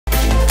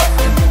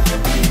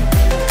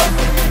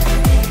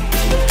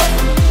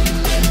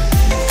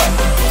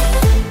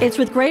It's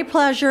with great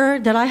pleasure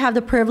that I have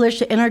the privilege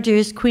to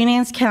introduce Queen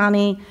Anne's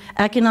County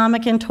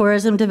Economic and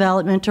Tourism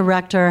Development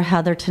Director,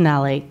 Heather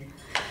Tinelli.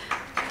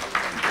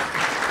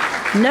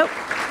 Nope,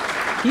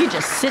 you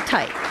just sit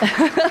tight.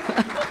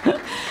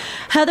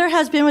 Heather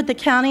has been with the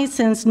county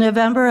since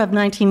November of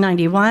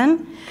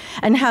 1991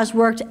 and has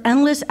worked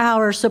endless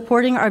hours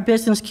supporting our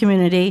business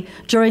community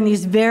during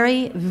these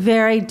very,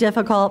 very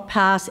difficult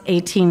past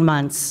 18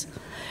 months.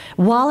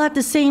 While at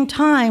the same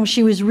time,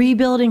 she was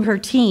rebuilding her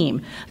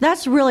team.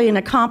 That's really an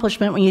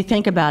accomplishment when you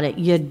think about it.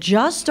 You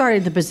just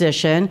started the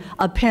position,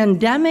 a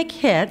pandemic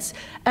hits,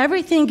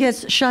 everything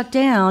gets shut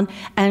down,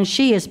 and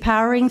she is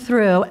powering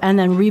through and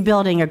then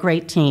rebuilding a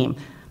great team.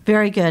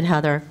 Very good,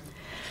 Heather.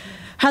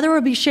 Heather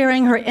will be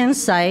sharing her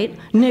insight,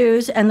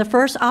 news, and the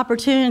first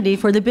opportunity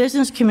for the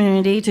business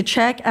community to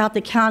check out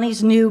the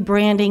county's new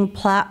branding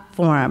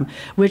platform,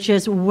 which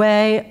is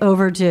way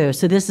overdue,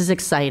 so this is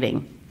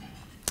exciting.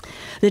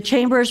 The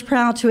Chamber is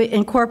proud to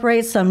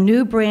incorporate some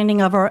new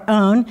branding of our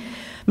own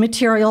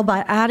material by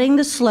adding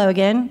the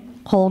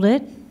slogan, hold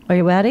it, are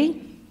you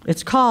ready?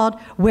 It's called,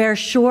 Where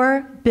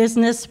Sure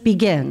Business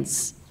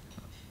Begins.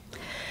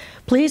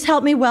 Please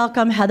help me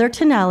welcome Heather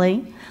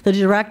Tinelli, the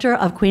Director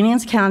of Queen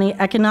Anne's County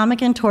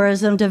Economic and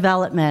Tourism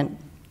Development.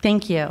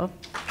 Thank you.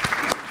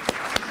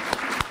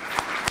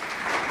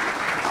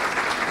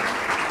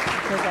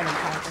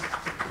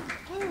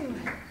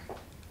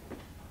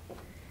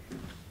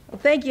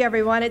 Thank you,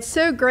 everyone. It's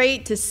so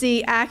great to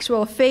see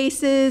actual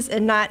faces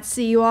and not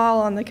see you all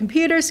on the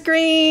computer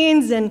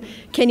screens. And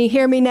can you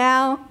hear me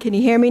now? Can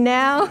you hear me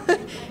now?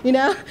 You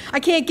know, I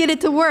can't get it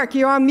to work.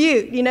 You're on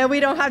mute. You know, we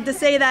don't have to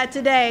say that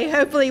today.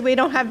 Hopefully, we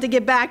don't have to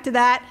get back to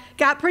that.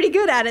 Got pretty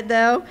good at it,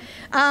 though.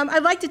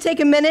 I'd like to take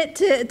a minute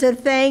to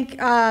thank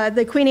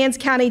the Queen Anne's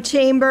County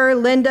Chamber,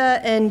 Linda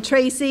and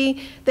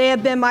Tracy. They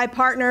have been my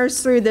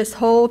partners through this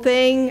whole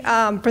thing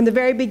from the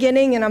very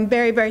beginning, and I'm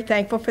very, very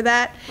thankful for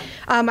that.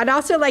 I'd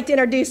also like to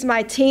introduce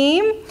my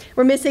team.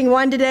 We're missing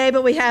one today,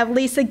 but we have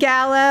Lisa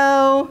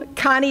Gallo,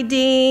 Connie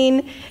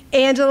Dean,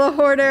 Angela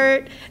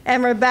Hordert,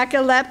 and Rebecca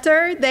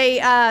Lepter.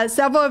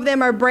 Several of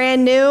them are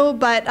brand new,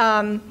 but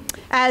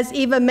as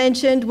Eva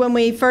mentioned, when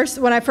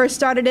I first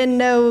started in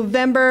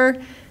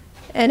November,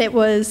 and it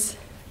was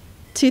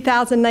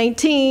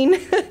 2019,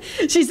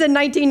 she said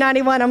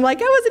 1991. I'm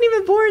like, I wasn't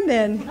even born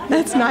then.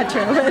 That's not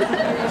true.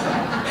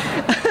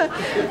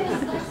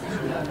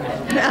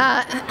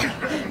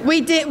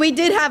 We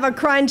did have a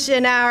crunch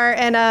in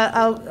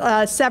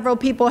several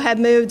people had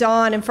moved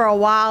on, and for a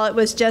while it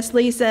was just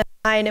Lisa and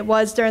I, and it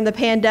was during the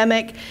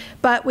pandemic,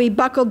 but we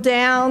buckled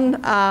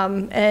down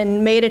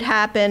and made it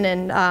happen,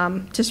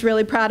 and just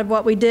really proud of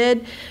what we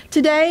did.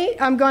 Today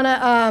I'm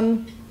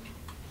gonna,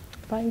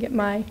 if I can get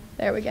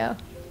there we go.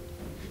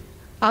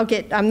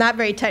 I'm not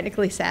very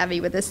technically savvy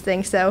with this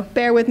thing, so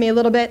bear with me a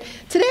little bit.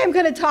 Today I'm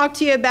going to talk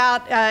to you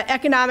about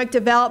economic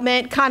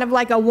development, kind of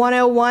like a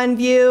 101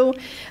 view.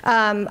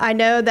 I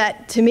know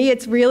that to me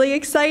it's really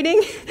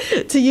exciting.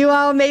 To you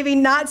all, maybe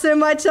not so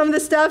much some of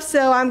the stuff,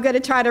 so I'm going to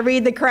try to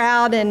read the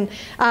crowd and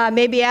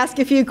maybe ask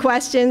a few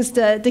questions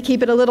to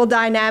keep it a little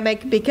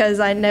dynamic, because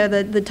I know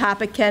that the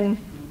topic can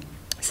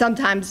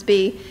sometimes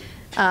be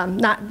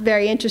not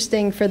very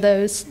interesting for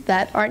those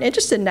that aren't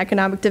interested in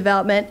economic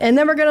development. And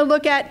then we're going to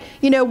look at,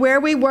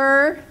 where we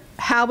were,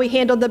 how we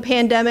handled the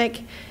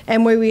pandemic,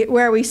 and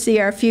where we see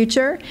our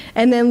future.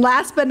 And then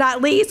last but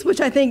not least,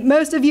 which I think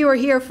most of you are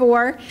here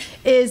for,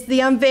 is the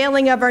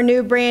unveiling of our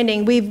new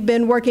branding. We've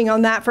been working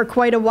on that for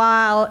quite a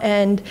while,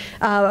 and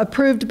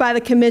approved by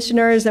the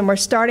commissioners, and we're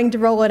starting to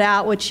roll it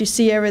out, which you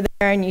see over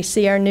there, and you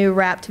see our new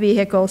wrapped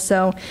vehicle.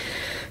 So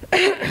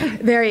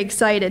very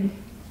excited.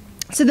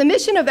 So the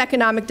mission of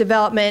economic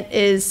development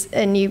is,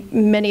 and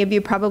many of you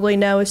probably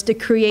know, is to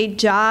create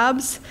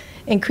jobs,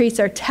 increase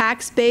our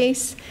tax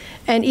base,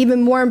 and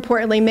even more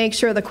importantly, make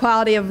sure the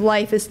quality of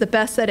life is the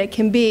best that it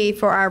can be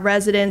for our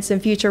residents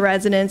and future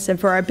residents,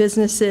 and for our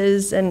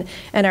businesses and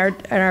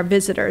our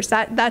visitors.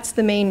 That's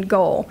the main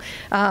goal.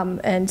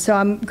 And so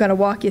I'm going to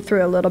walk you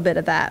through a little bit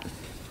of that.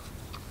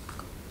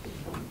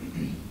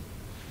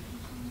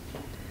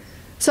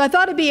 So I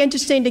thought it'd be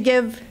interesting to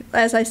give,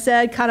 as I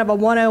said, kind of a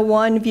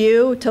 101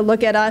 view, to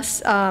look at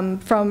us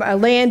from a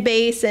land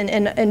base and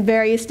in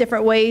various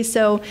different ways,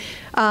 so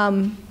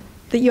that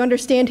you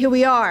understand who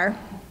we are.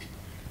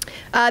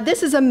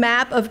 This is a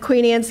map of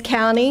Queen Anne's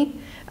County,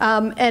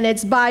 and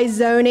it's by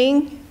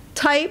zoning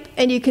type,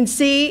 and you can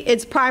see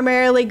it's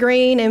primarily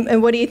green,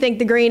 and what do you think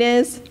the green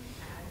is?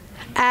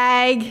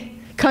 Ag,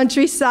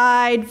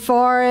 countryside,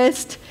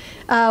 forest.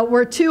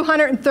 We're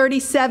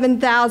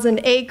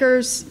 237,000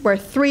 acres. We're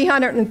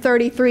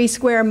 333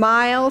 square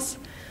miles.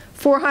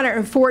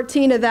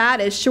 414 of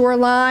that is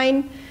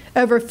shoreline.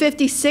 Over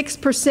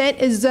 56%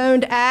 is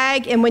zoned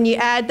ag, and when you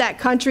add that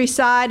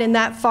countryside and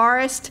that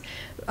forest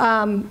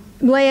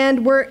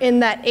land, we're in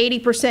that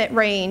 80%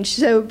 range.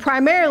 So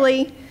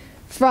primarily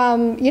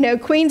from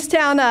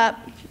Queenstown up,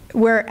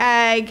 we're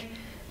ag,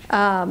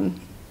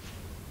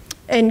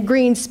 and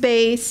green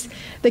space.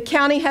 The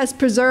county has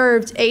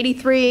preserved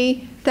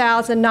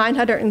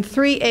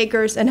 83,903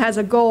 acres and has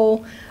a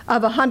goal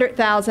of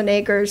 100,000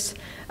 acres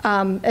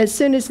as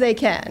soon as they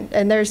can.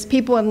 And there's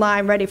people in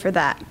line ready for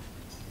that.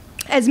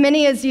 As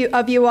many of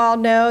you all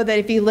know, that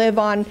if you live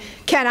on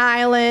Kent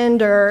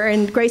Island or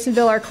in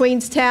Graysonville or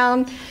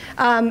Queenstown,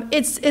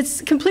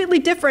 it's completely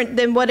different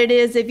than what it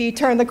is if you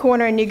turn the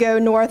corner and you go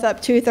north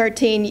up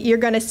 213. You're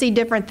going to see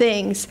different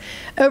things.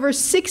 Over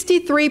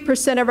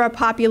 63% of our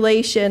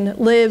population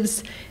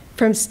lives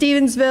from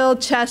Stevensville,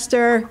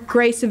 Chester,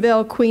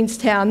 Graysonville,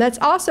 Queenstown. That's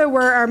also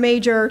where our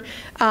major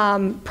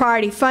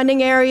priority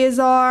funding areas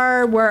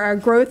are, where our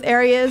growth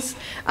areas.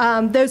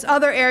 Those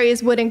other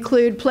areas would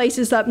include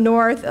places up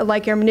north,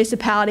 like your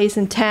municipalities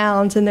and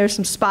towns, and there's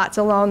some spots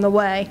along the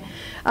way.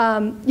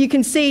 You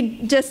can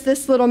see just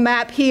this little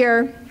map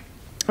here,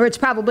 or it's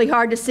probably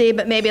hard to see,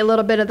 but maybe a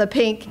little bit of the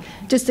pink,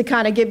 just to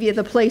kind of give you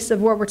the place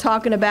of what we're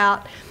talking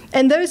about.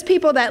 And those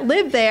people that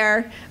live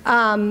there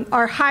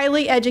are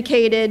highly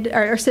educated,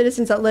 or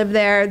citizens that live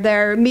there.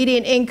 Their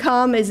median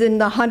income is in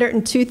the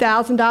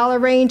 $102,000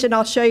 range, and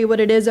I'll show you what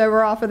it is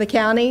overall for the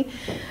county.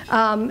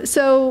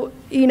 So,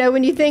 you know,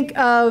 when you think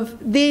of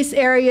these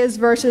areas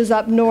versus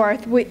up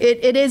north,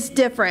 it is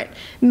different.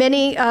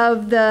 Many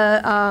of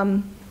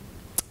the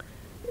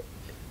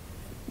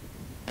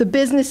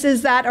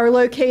businesses that are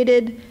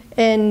located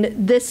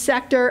in this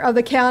sector of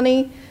the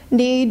county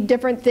need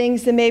different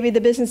things than maybe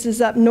the businesses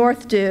up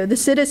north do. The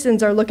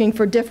citizens are looking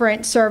for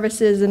different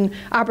services and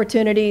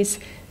opportunities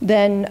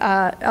than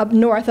up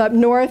north. Up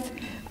north,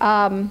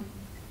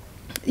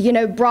 you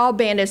know,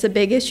 broadband is a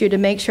big issue to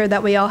make sure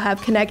that we all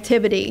have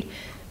connectivity.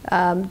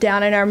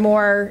 Down in our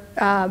more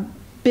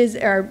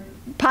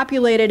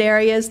populated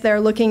areas,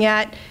 they're looking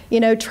at, you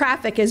know,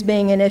 traffic as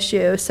being an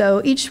issue. So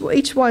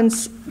each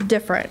one's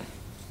different.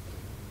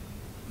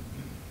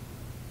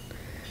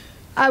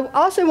 I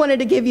also wanted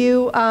to give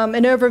you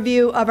an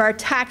overview of our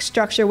tax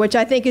structure, which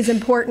I think is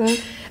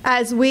important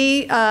as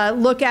we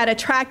look at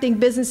attracting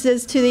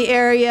businesses to the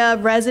area,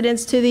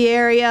 residents to the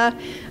area,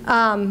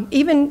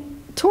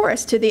 even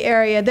tourists to the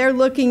area. They're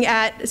looking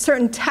at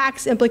certain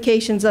tax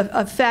implications of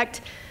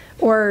affect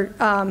or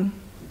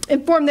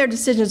inform their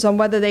decisions on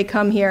whether they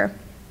come here.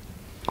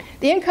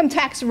 The income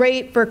tax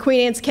rate for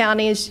Queen Anne's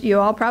County, as you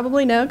all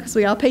probably know because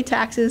we all pay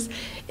taxes,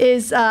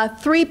 is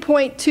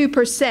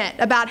 3.2%.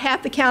 About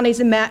half the counties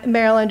in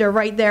Maryland are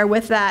right there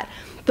with that.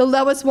 The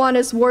lowest one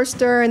is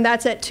Worcester, and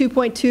that's at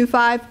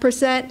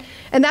 2.25%.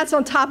 And that's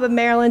on top of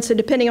Maryland, so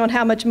depending on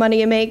how much money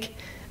you make,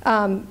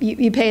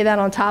 you pay that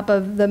on top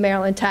of the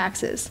Maryland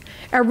taxes.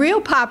 Our real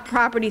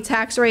property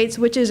tax rates,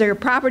 which is your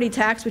property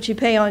tax, which you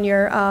pay on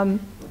your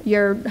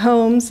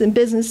homes and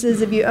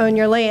businesses if you own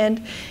your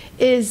land,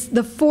 is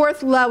the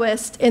 4th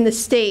lowest in the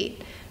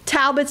state.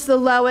 Talbot's the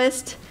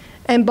lowest,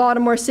 and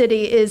Baltimore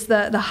City is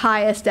the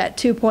highest at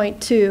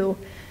 2.2.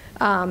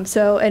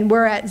 And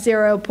we're at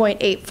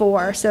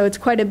 0.84. So it's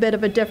quite a bit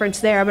of a difference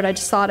there, but I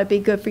just thought it'd be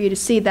good for you to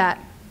see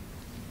that.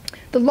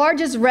 The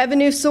largest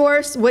revenue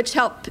source, which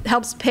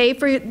helps pay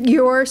for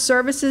your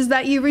services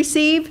that you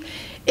receive,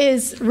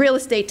 is real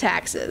estate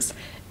taxes.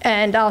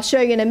 And I'll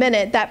show you in a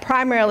minute, that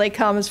primarily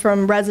comes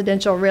from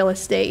residential real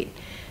estate.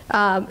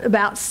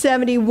 About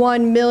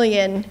 $71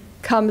 million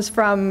comes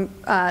from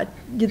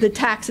the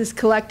taxes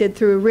collected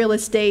through real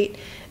estate,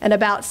 and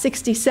about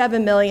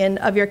 $67 million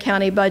of your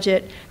county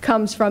budget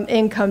comes from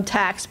income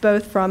tax,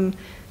 both from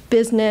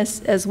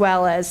business as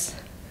well as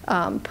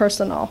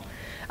personal.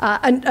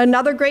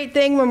 Another great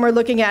thing when we're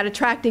looking at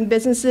attracting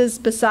businesses,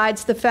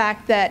 besides the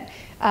fact that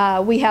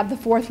we have the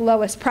 4th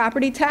lowest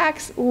property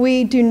tax,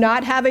 we do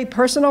not have a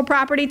personal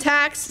property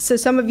tax. So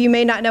some of you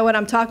may not know what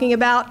I'm talking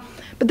about.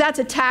 But that's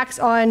a tax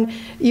on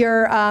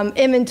your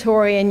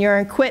inventory and your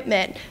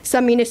equipment.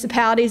 Some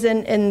municipalities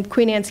in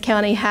Queen Anne's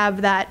County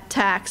have that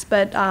tax,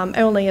 but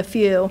only a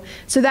few.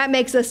 So that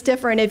makes us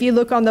different. If you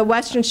look on the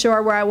western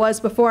shore where I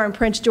was before in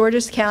Prince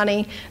George's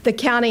County, the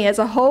county as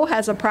a whole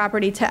has a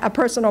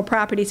personal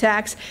property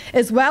tax,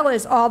 as well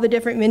as all the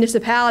different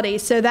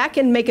municipalities. So that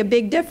can make a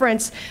big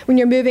difference when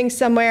you're moving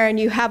somewhere and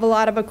you have a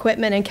lot of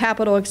equipment and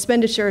capital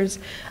expenditures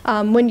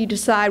when you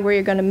decide where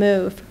you're going to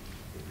move.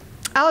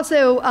 I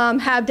also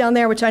have down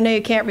there, which I know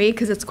you can't read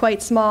because it's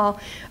quite small,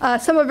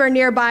 some of our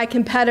nearby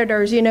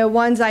competitors, you know,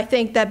 ones I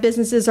think that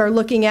businesses are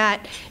looking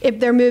at if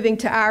they're moving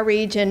to our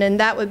region, and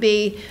that would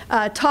be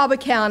Talbot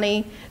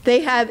County. They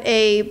have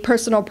a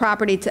personal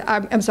property,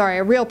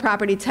 a real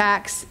property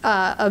tax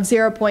of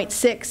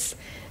 0.6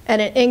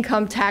 and an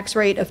income tax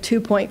rate of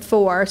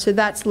 2.4, so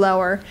that's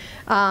lower.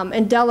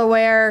 In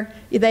Delaware,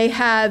 they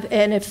have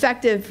an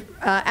effective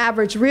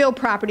average real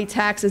property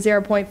tax of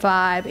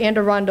 0.5, and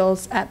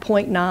Arundel's at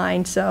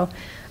 0.9, so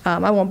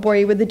I won't bore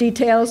you with the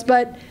details,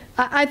 but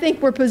I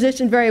think we're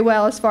positioned very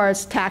well as far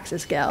as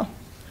taxes go.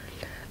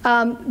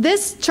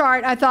 This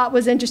chart I thought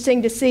was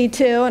interesting to see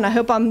too, and I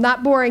hope I'm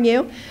not boring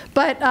you,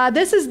 but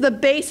this is the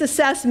base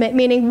assessment,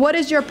 meaning what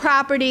is your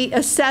property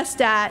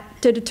assessed at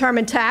to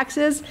determine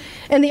taxes.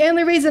 And the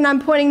only reason I'm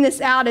pointing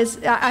this out is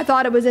I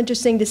thought it was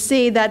interesting to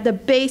see that the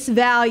base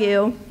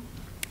value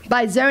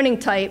by zoning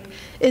type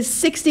is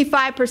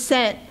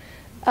 65%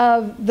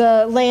 of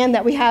the land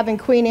that we have in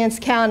Queen Anne's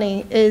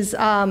County is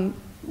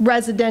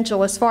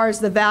residential as far as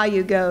the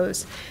value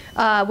goes.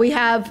 We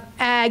have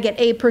ag at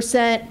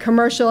 8%,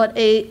 commercial at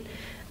 8%,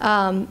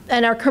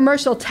 and our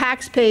commercial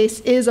tax base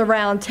is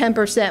around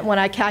 10% when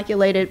I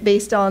calculate it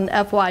based on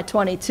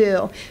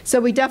FY22. So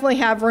we definitely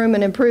have room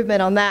and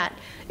improvement on that.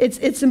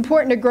 It's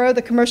important to grow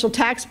the commercial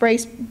tax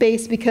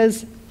base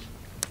because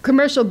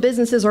commercial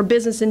businesses or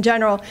business in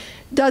general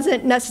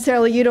doesn't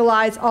necessarily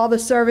utilize all the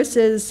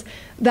services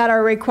that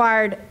are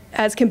required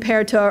as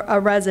compared to a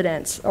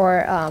residence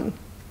or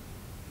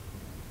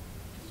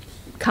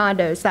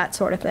condos, that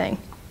sort of thing.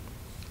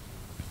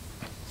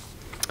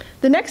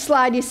 The next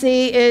slide you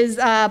see is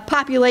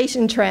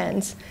population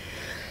trends.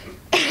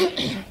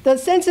 The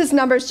census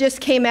numbers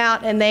just came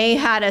out and they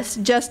had us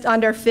just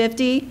under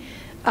 50.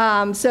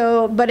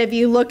 But if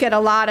you look at a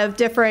lot of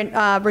different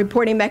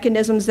reporting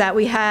mechanisms that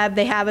we have,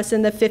 they have us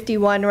in the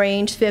 51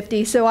 range,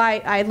 50. So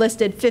I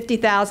listed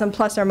 50,000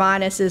 plus or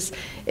minus is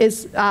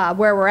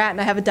where we're at, and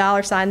I have a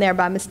dollar sign there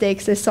by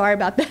mistake, so sorry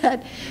about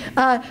that.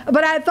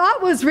 But I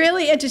thought was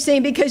really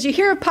interesting because you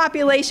hear of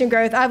population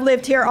growth. I've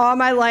lived here all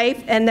my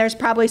life, and there's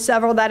probably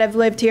several that have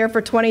lived here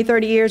for 20,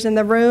 30 years in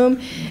the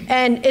room,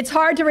 and it's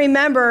hard to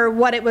remember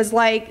what it was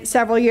like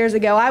several years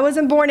ago. I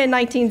wasn't born in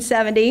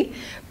 1970,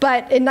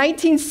 but in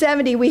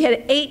 1970, we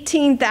had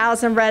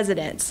 18,000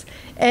 residents,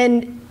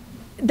 and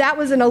that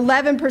was an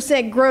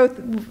 11%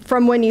 growth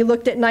from when you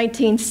looked at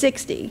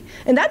 1960,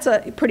 and that's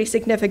a pretty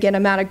significant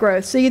amount of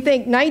growth. So you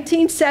think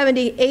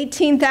 1970,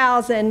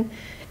 18,000,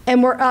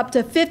 and we're up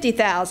to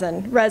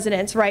 50,000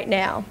 residents right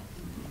now.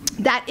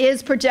 That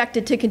is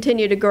projected to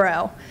continue to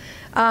grow.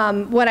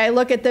 When I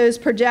look at those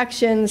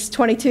projections,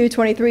 22,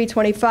 23,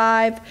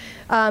 25,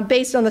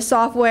 based on the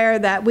software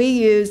that we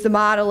use, the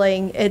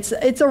modeling,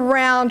 it's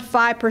around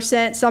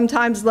 5%,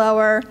 sometimes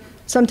lower,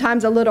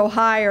 sometimes a little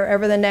higher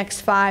over the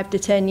next 5 to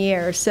 10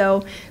 years.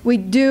 So we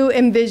do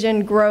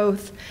envision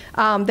growth.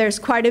 There's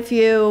quite a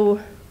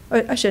few,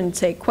 I shouldn't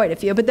say quite a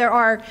few, but there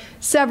are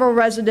several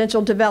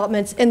residential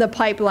developments in the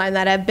pipeline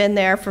that have been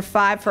there for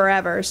 5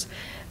 forevers.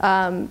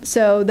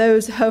 So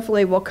those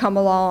hopefully will come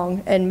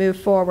along and move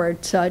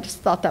forward. So I just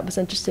thought that was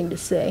interesting to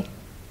see.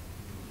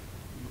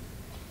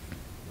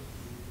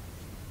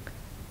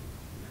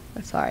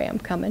 Sorry, I'm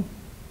coming.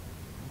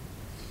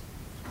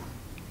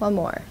 One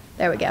more.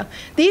 There we go.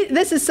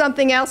 This is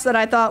something else that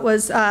I thought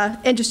was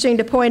interesting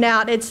to point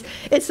out. It's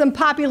some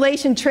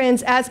population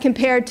trends as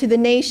compared to the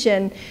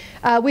nation.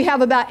 We have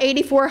about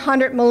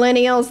 8,400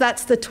 millennials.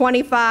 That's the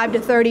 25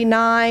 to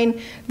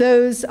 39.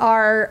 Those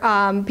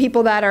are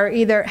people that are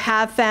either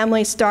have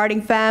families,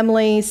 starting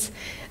families.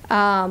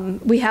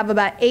 We have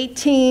about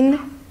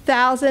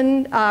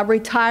 18,000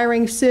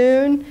 retiring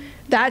soon.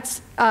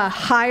 That's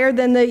higher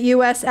than the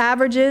U.S.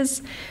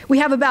 averages. We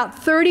have about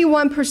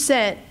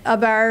 31%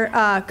 of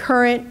our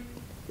current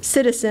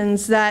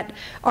citizens that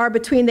are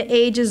between the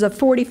ages of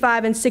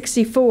 45 and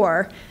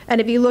 64.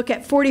 And if you look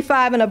at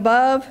 45 and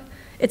above,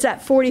 it's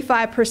at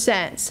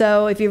 45%.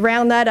 So if you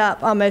round that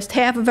up, almost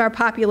half of our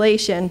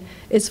population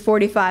is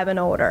 45 and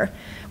older.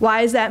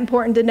 Why is that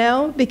important to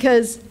know?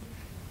 Because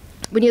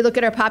when you look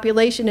at our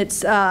population, it's,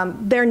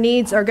 their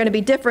needs are going to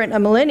be different. A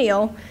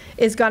millennial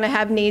is going to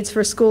have needs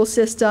for school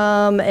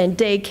system and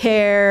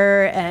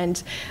daycare,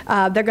 and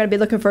they're going to be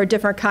looking for a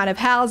different kind of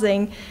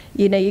housing.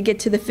 You know, you get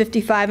to the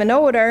 55 and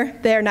older,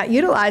 they're not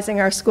utilizing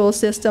our school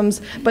systems,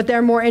 but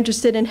they're more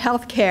interested in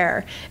health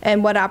care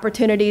and what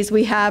opportunities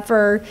we have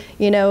for,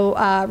 you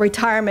know,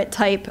 retirement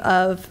type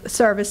of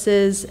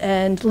services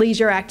and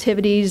leisure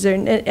activities,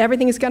 and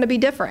everything is going to be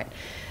different.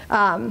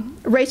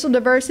 Racial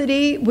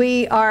diversity,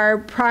 we are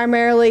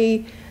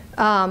primarily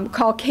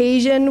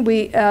Caucasian.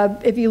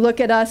 If you look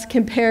at us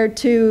compared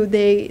to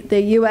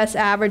the U.S.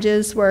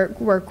 averages,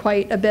 we're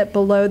quite a bit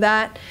below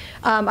that.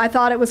 I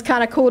thought it was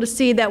kind of cool to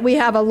see that we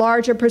have a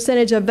larger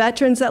percentage of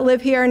veterans that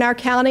live here in our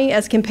county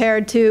as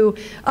compared to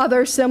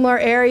other similar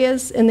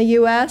areas in the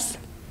U.S.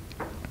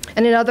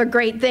 And another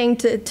great thing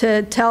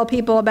to tell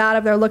people about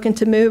if they're looking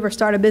to move or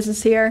start a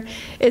business here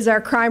is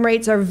our crime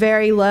rates are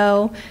very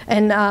low,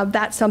 and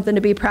that's something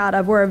to be proud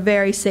of. We're a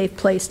very safe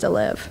place to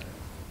live.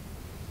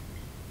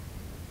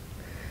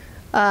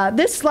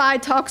 This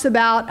slide talks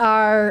about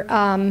our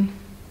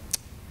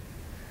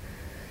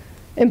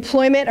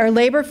employment or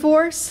labor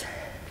force.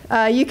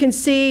 You can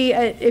see,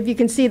 if you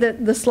can see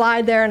the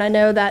slide there, and I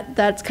know that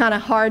that's kind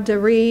of hard to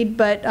read,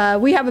 but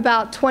we have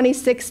about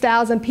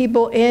 26,000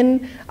 people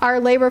in our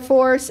labor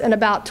force, and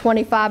about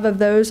 25 of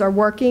those are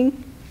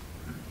working.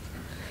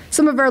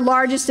 Some of our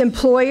largest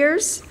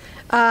employers,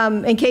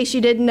 in case you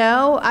didn't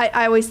know,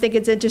 I always think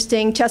it's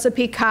interesting.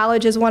 Chesapeake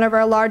College is one of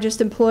our largest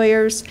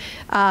employers.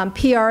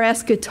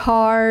 PRS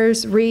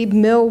Guitars, Reed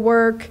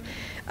Millwork,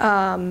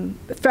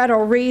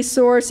 Federal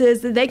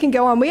Resources, they can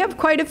go on. We have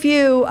quite a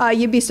few,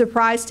 you'd be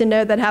surprised to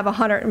know, that have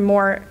 100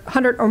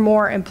 or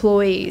more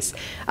employees.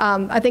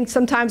 I think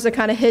sometimes they're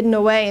kind of hidden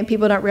away and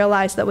people don't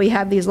realize that we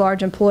have these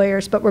large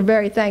employers, but we're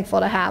very thankful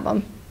to have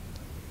them.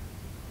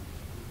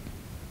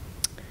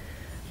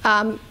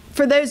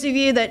 for those of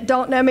you that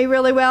don't know me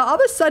really well, all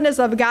of a sudden as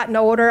I've gotten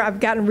older, I've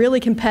gotten really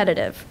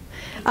competitive.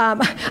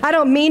 I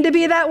don't mean to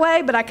be that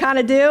way, but I kind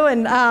of do,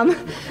 and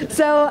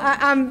so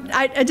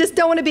I just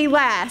don't want to be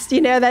last.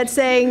 You know that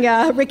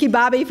saying, Ricky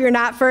Bobby, if you're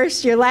not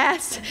first, you're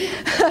last.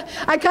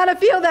 I kind of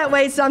feel that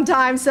way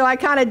sometimes, so I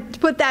kind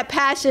of put that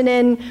passion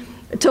in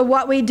to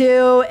what we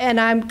do, and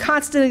I'm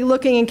constantly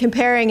looking and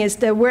comparing as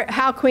to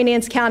how Queen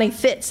Anne's County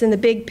fits in the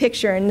big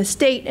picture, in the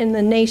state and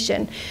the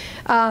nation.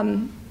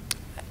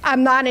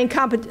 I'm not in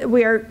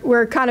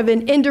we're kind of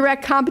in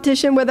indirect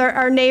competition with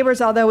our neighbors,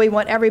 although we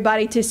want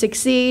everybody to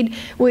succeed.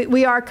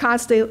 We are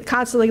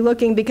constantly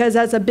looking, because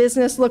as a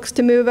business looks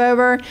to move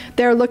over,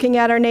 they're looking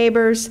at our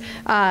neighbors.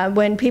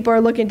 When people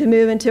are looking to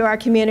move into our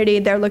community,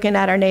 they're looking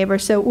at our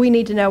neighbors, so we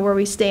need to know where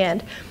we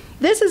stand.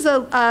 This is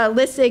a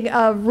listing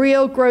of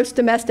real gross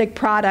domestic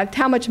product,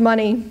 how much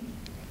money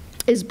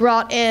is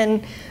brought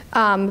in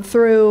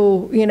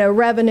through,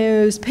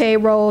 revenues,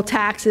 payroll,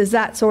 taxes,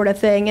 that sort of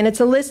thing. And it's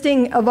a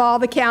listing of all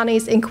the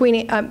counties in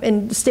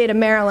the state of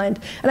Maryland.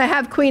 And I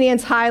have Queen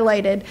Anne's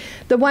highlighted.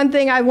 The one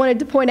thing I wanted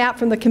to point out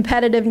from the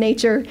competitive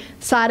nature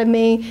side of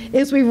me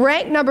is we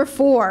ranked number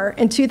 4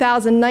 in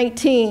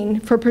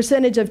 2019 for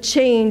percentage of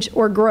change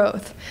or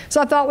growth.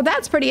 So I thought, well,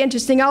 that's pretty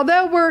interesting.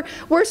 Although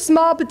we're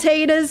small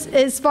potatoes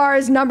as far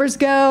as numbers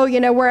go,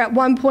 we're at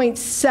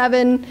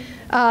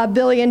 $1.7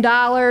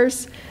 billion.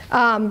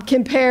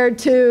 Compared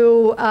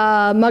to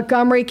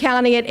Montgomery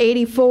County at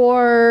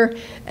 84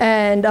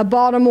 and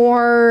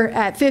Baltimore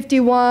at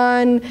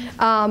 51.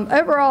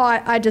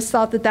 Overall, I just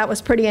thought that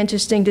was pretty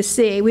interesting to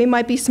see. We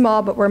might be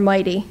small, but we're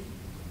mighty.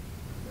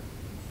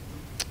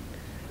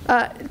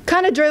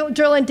 Kind of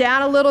drilling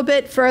down a little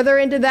bit further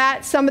into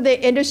that, some of the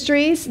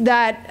industries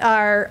that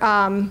are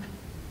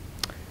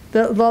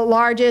the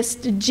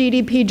largest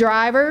GDP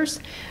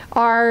drivers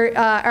are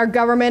our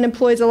government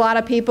employs a lot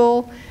of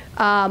people.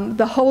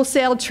 The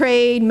wholesale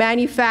trade,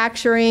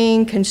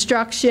 manufacturing,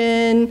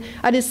 construction.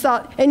 I just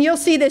thought, and you'll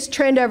see this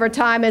trend over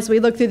time as we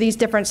look through these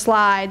different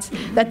slides,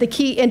 that the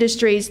key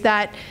industries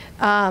that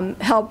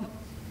that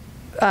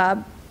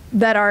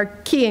are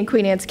key in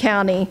Queen Anne's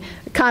County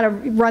kind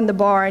of run the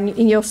bar, and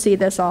you'll see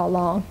this all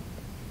along.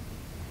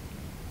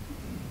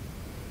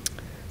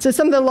 So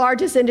some of the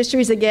largest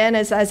industries, again,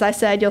 as I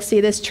said, you'll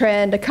see this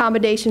trend: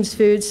 accommodations,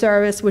 food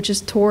service, which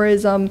is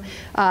tourism,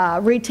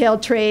 retail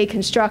trade,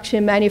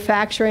 construction,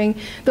 manufacturing.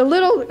 The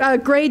little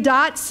gray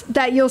dots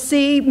that you'll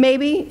see,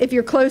 maybe, if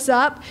you're close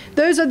up,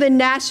 those are the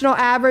national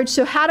average.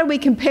 So how do we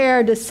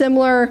compare to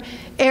similar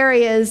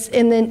areas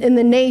in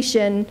the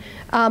nation?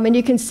 And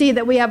you can see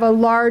that we have a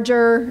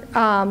larger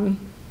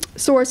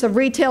source of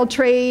retail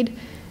trade,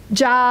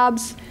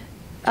 jobs,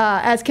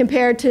 as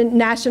compared to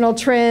national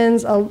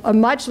trends, a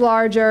much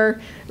larger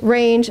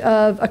range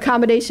of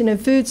accommodation and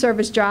food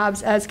service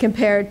jobs as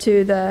compared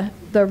to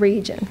the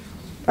region,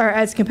 or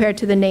as compared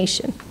to the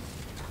nation.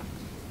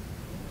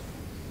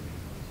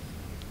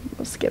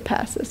 We'll skip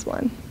past this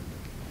one.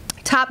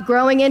 Top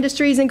growing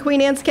industries in Queen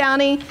Anne's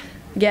County.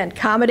 Again,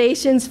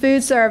 accommodations,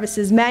 food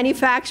services,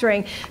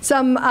 manufacturing.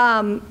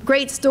 Some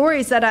great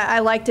stories that I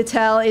like to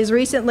tell is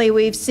recently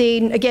we've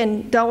seen,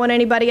 again, don't want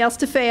anybody else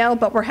to fail,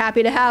 but we're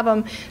happy to have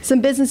them, some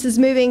businesses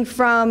moving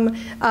from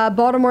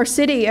Baltimore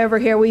City over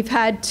here. We've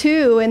had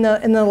 2 in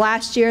the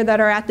last year that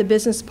are at the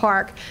business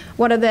park.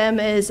 One of them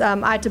is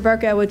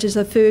Itaberca, which is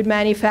a food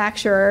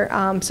manufacturer.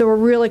 So we're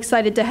real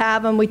excited to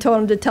have them. We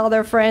told them to tell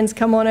their friends,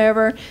 come on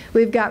over.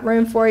 We've got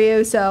room for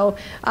you. So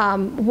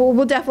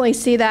we'll definitely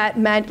see that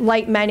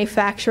light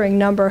manufacturing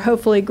number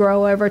hopefully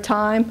grow over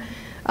time.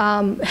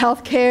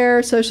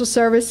 Healthcare, social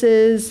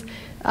services,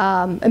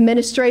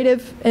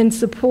 administrative and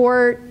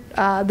support.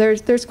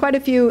 There's quite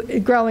a few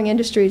growing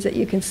industries that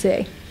you can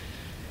see.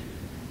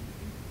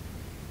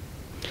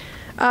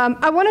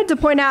 I wanted to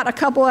point out a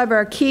couple of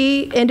our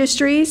key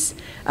industries,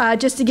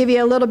 just to give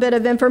you a little bit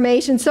of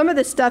information. Some of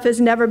this stuff has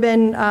never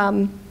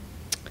been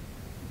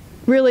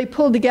really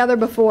pulled together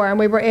before, and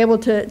we were able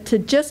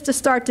to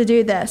start to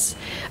do this.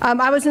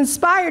 I was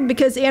inspired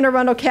because Anne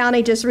Arundel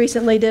County just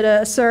recently did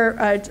a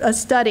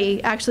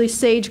study. Actually,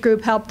 Sage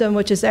Group helped them,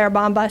 which is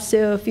Erbon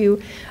Basu, if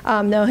you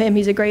know him.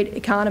 He's a great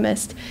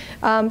economist,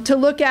 to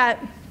look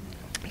at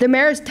the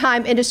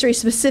maritime industry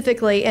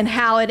specifically and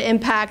how it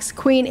impacts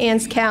Queen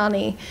Anne's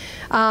County.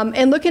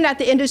 And looking at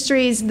the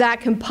industries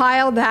that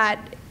compile that,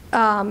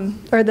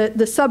 or the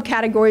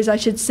subcategories, I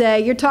should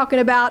say, you're talking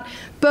about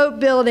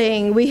boat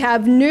building. We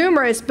have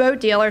numerous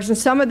boat dealers, and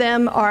some of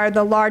them are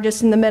the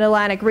largest in the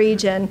Mid-Atlantic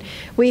region.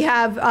 We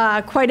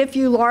have quite a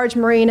few large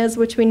marinas,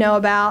 which we know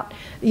about.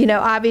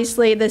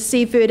 Obviously the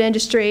seafood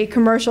industry,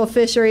 commercial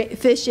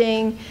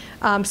fishing,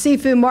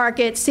 seafood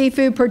market,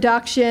 seafood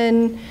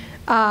production,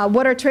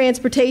 water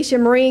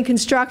transportation, marine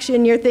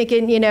construction. You're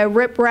thinking,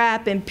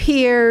 riprap and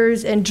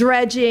piers and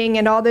dredging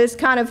and all those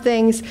kind of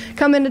things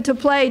come into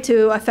play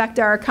to affect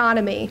our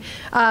economy.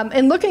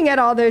 And looking at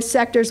all those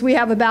sectors, we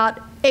have about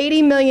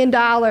 $80 million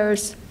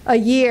a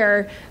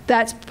year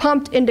that's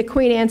pumped into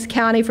Queen Anne's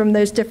County from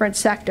those different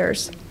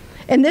sectors.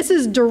 And this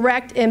is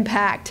direct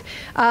impact.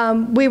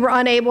 We were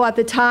unable at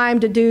the time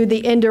to do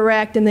the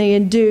indirect and the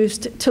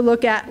induced to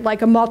look at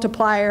like a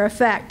multiplier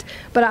effect.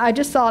 But I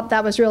just thought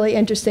that was really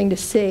interesting to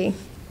see.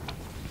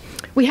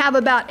 We have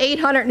about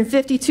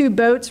 852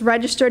 boats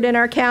registered in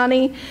our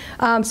county.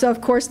 So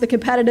of course the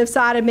competitive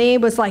side of me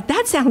was like,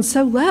 that sounds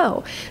so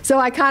low. So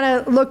I kind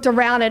of looked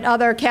around at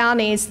other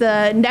counties.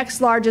 The next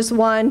largest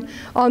one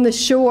on the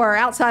shore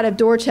outside of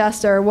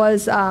Dorchester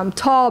was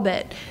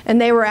Talbot,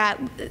 and they were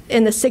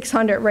in the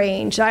 600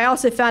 range. I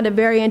also found it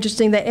very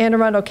interesting that Anne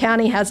Arundel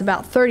County has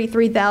about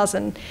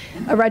 33,000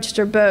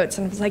 registered boats.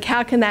 And I was like,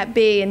 how can that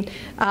be? And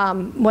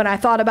when I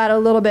thought about it a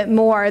little bit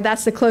more,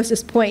 that's the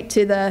closest point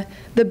to the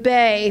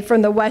bay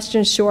from the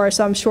western shore,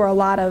 so I'm sure a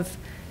lot of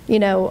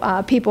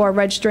people are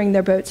registering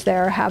their boats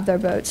there or have their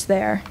boats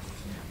there.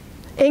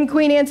 In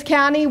Queen Anne's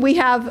County, we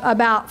have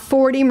about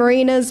 40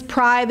 marinas,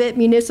 private,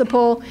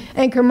 municipal,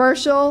 and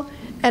commercial,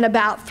 and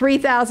about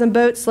 3,000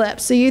 boat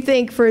slips. So you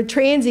think for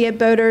transient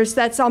boaters,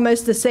 that's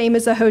almost the same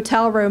as a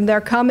hotel room. They're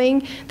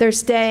coming, they're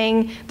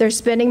staying, they're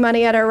spending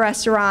money at our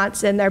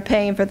restaurants, and they're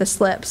paying for the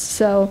slips.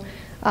 So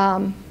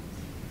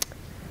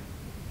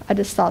I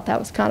just thought that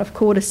was kind of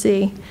cool to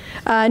see.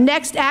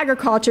 Next,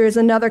 agriculture is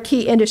another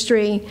key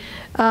industry,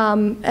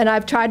 and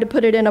I've tried to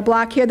put it in a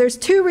block here. There's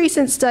two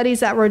recent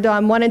studies that were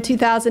done, one in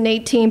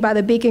 2018 by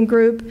the Beacon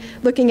Group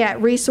looking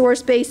at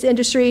resource-based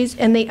industries,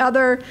 and the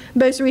other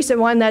most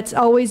recent one that's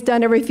always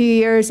done every few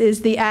years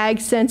is the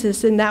Ag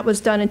Census, and that was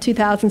done in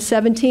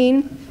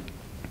 2017.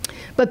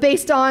 But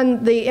based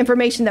on the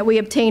information that we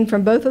obtained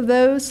from both of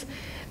those,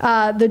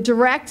 the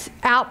direct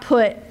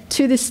output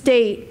to the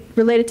state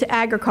related to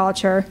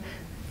agriculture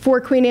for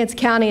Queen Anne's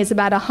County is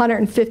about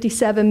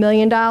 $157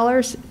 million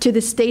to the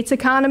state's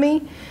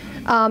economy,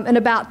 and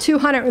about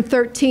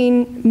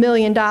 $213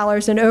 million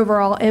in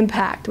overall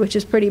impact, which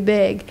is pretty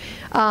big.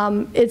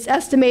 It's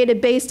estimated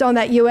based on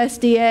that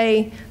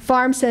USDA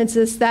farm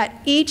census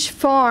that each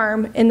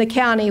farm in the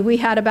county, we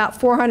had about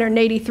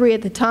 483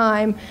 at the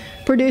time,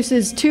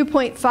 produces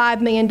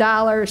 $2.5 million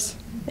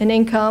in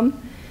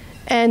income.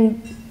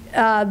 And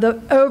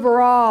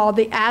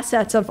the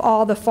assets of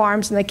all the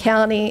farms in the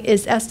county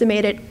is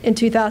estimated in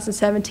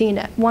 2017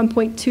 at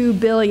 $1.2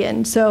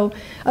 billion. So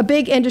a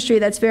big industry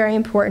that's very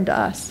important to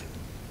us.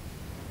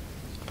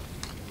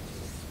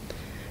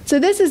 So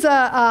this is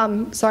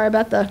a, sorry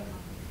about the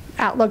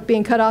outlook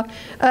being cut off.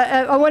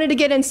 I wanted to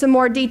get in some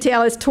more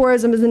detail as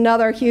tourism is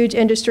another huge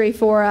industry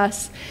for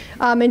us.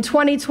 In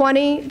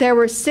 2020, there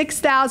were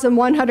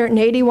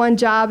 6,181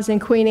 jobs in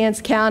Queen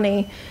Anne's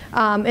County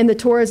in the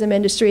tourism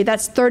industry.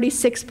 That's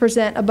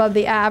 36% above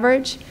the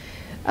average.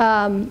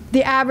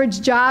 The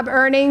average job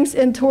earnings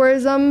in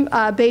tourism,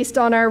 based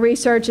on our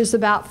research, is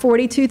about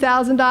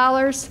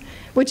 $42,000,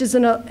 which is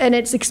and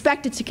it's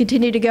expected to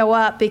continue to go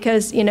up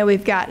because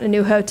we've got a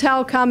new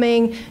hotel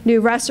coming, new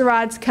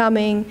restaurants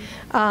coming,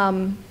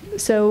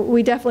 so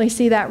we definitely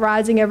see that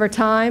rising over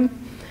time.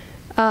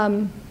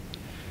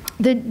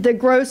 The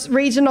gross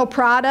regional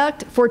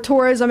product for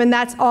tourism, and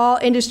that's all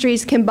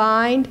industries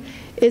combined,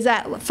 is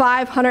at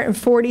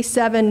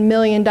 $547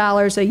 million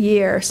a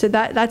year. So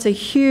that's a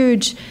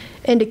huge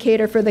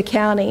indicator for the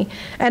county.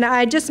 And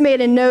I just made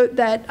a note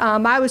that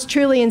I was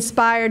truly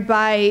inspired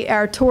by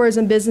our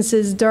tourism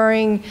businesses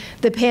during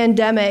the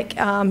pandemic.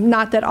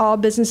 Not that all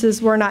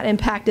businesses were not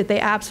impacted, they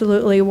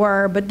absolutely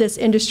were, but this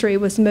industry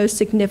was most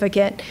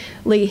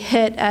significantly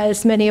hit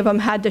as many of them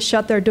had to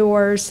shut their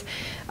doors.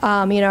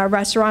 Our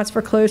restaurants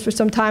were closed for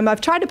some time.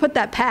 I've tried to put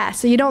that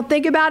past, so you don't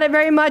think about it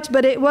very much,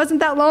 but it wasn't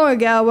that long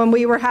ago when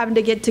we were having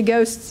to get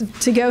to-go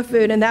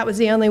food, and that was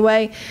the only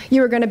way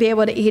you were going to be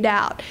able to eat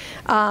out.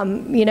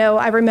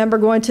 I remember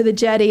going to the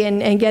Jetty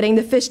and getting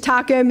the fish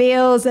taco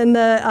meals and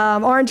the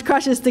orange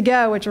crushes to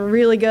go, which were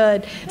really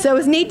good. So it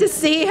was neat to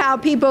see how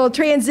people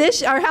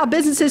transition, or how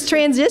businesses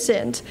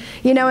transitioned,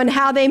 and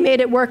how they made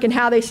it work and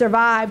how they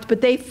survived,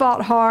 but they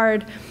fought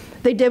hard.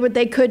 They did what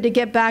they could to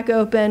get back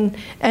open,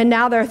 and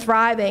now they're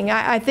thriving.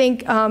 I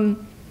think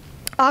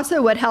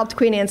also what helped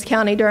Queen Anne's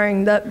County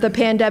during the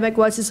pandemic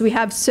was we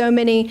have so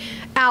many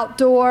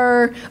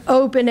outdoor,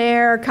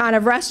 open-air kind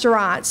of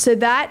restaurants. So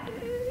that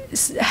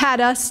had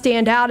us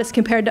stand out as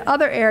compared to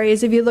other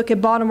areas. If you look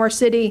at Baltimore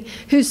City,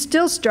 who's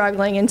still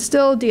struggling and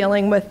still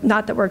dealing with,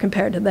 not that we're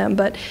compared to them,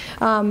 but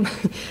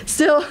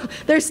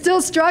they're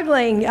still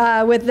struggling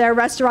with their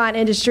restaurant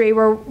industry.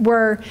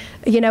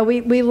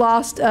 We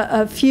lost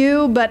a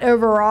few, but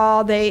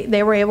overall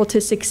they were able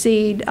to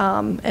succeed,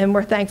 and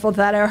we're thankful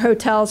that our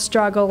hotels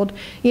struggled.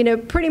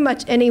 Pretty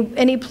much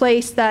any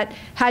place that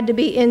had to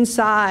be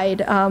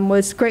inside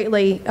was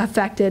greatly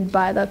affected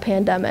by the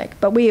pandemic,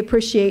 but we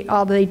appreciate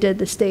all they did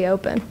to stay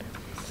open.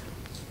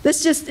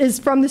 This just is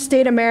from the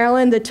state of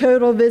Maryland, the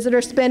total visitor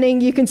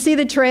spending. You can see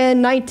the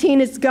trend.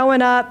 19 is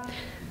going up.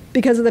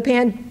 Because of the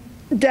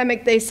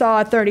pandemic, they saw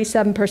a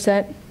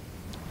 37%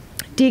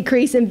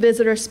 decrease in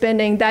visitor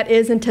spending that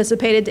is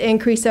anticipated to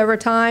increase over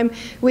time.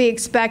 We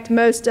expect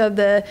most of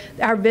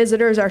our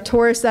visitors, our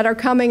tourists that are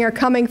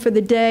coming for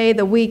the day,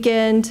 the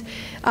weekend,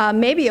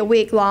 maybe a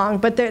week long,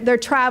 but they're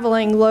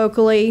traveling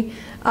locally.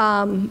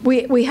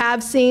 We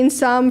have seen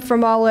some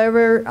from all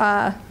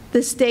over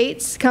the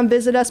states come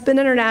visit us, but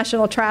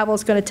international travel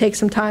is going to take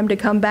some time to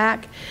come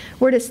back.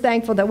 We're just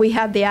thankful that we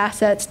have the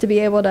assets to be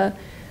able to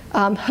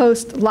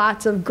host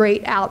lots of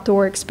great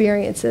outdoor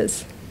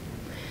experiences.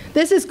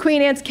 This is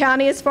Queen Anne's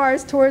County as far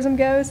as tourism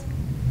goes.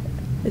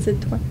 Is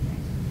it 20?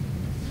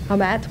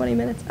 I'm at 20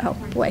 minutes? Oh,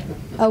 boy.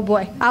 Oh,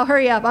 boy. I'll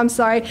hurry up. I'm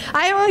sorry.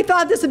 I only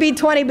thought this would be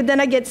 20, but then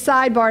I get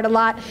sidebarred a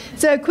lot.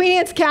 So Queen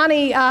Anne's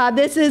County,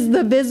 this is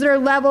the visitor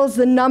levels,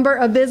 the number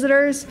of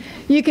visitors.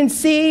 You can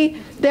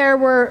see there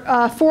were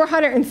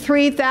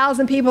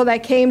 403,000 people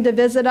that came to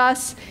visit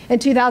us in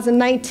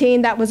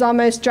 2019. That was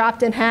almost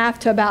dropped in half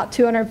to about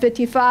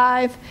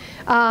 255.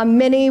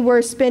 Many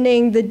were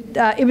spending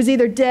it was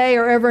either day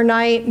or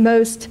overnight.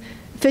 Most,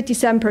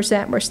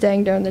 57% were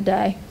staying during the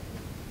day.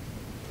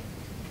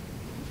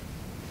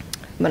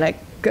 I'm going to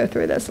go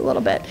through this a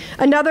little bit.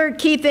 Another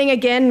key thing,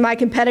 again, my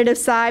competitive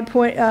side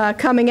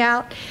coming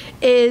out,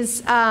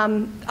 is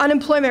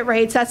unemployment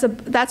rates.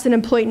 That's an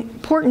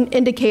important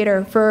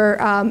indicator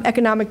for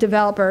economic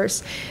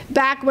developers.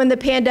 Back when the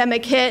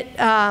pandemic hit,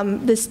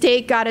 the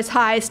state got as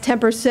high as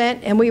 10%,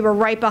 and we were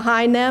right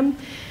behind them.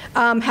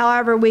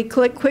 However, we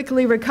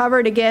quickly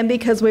recovered again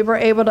because we were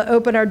able to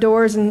open our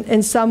doors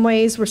in some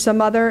ways where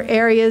some other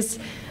areas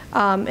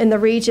in the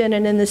region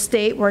and in the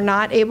state were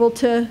not able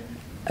to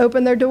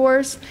open their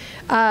doors.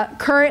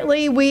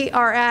 Currently, we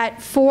are at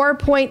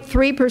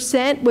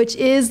 4.3%, which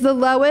is the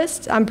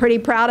lowest. I'm pretty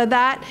proud of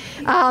that.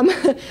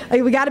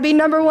 We got to be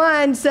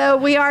 #1, so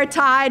we are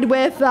tied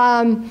with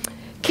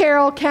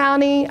Carroll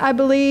County, I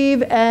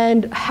believe,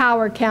 and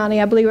Howard County,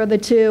 I believe, are the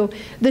two.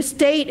 The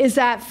state is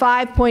at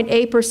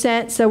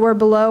 5.8%, so we're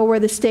below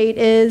where the state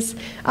is.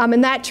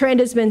 And that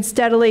trend has been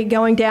steadily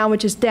going down,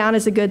 which is down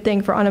is a good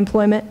thing for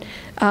unemployment.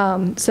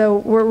 So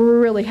we're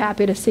really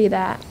happy to see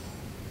that.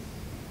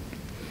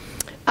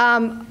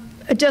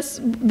 This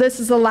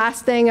is the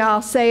last thing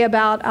I'll say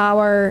about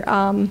our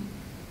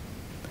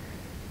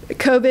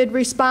COVID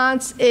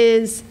response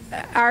is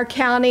our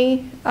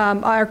county,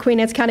 our Queen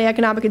Anne's County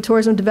Economic and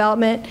Tourism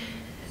Development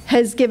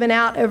has given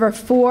out over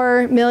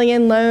 4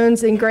 million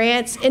loans and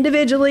grants.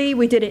 Individually,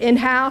 we did it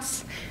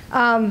in-house.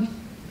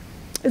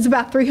 It's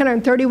about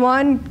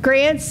 331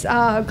 grants.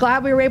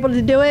 Glad we were able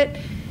to do it.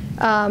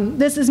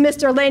 This is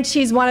Mr. Lynch.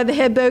 He's one of the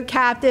head boat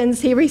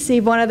captains. He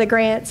received one of the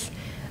grants.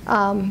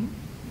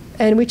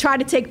 And we tried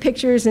to take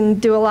pictures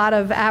and do a lot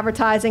of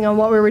advertising on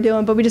what we were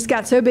doing, but we just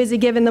got so busy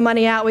giving the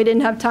money out, we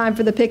didn't have time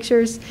for the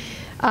pictures.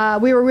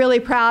 We were really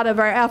proud of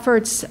our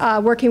efforts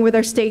working with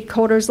our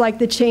stakeholders like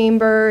the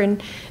Chamber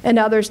and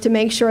others to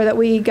make sure that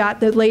we got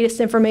the latest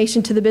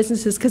information to the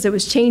businesses because it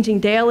was changing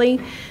daily.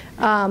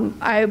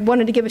 I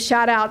wanted to give a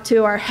shout out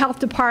to our health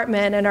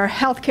department and our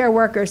healthcare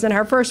workers and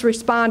our first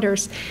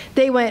responders.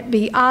 They went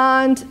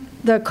beyond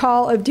the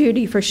call of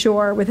duty for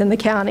sure within the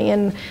county,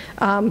 and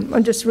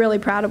I'm just really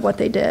proud of what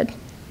they did.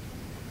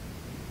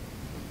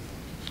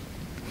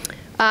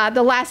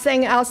 The last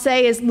thing I'll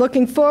say is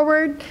looking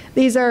forward.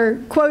 These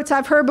are quotes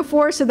I've heard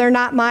before, so they're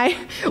not my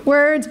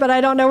words, but I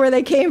don't know where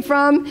they came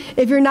from.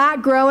 If you're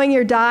not growing,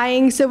 you're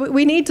dying. So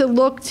we need to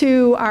look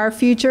to our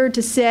future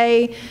to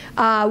say,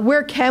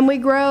 where can we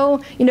grow?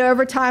 You know,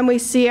 over time we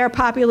see our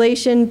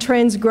population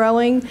trends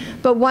growing,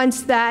 but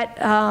once that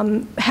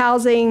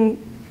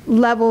housing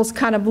levels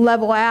kind of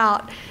level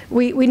out,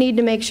 we need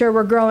to make sure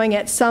we're growing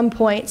at some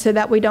point so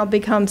that we don't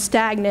become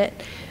stagnant,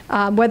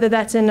 whether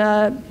that's in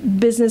a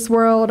business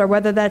world or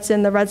whether that's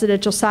in the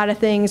residential side of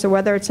things or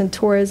whether it's in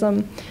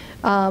tourism.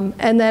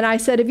 And then I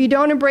said, if you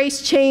don't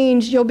embrace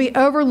change, you'll be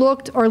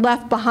overlooked or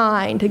left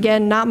behind.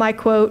 Again, not my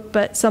quote,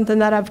 but something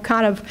that I've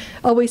kind of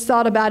always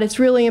thought about. It's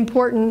really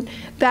important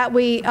that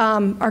we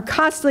are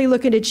constantly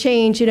looking to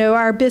change. You know,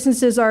 our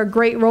businesses are a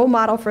great role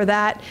model for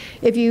that.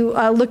 If you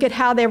look at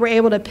how they were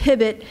able to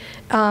pivot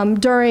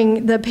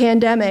during the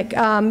pandemic.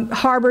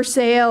 Harbor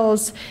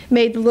Sales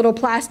made the little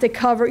plastic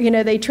cover, you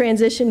know, they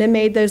transitioned and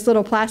made those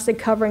little plastic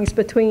coverings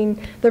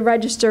between the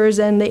registers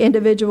and the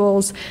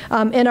individuals.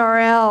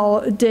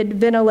 NRL did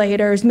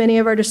ventilators. Many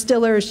of our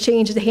distillers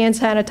changed the hand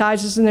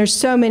sanitizers, and there's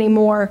so many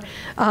more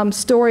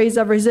stories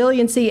of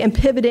resiliency and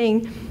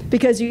pivoting,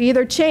 because you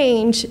either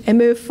change and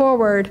move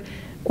forward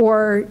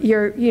or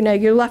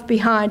you're left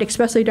behind,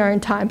 especially during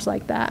times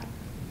like that.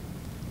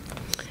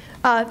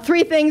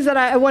 Three things that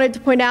I wanted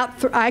to point out,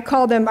 I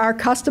call them our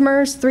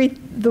customers,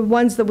 the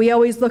ones that we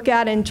always look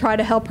at and try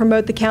to help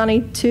promote the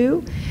county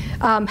to.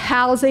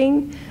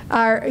 Housing,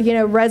 our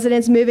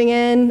residents moving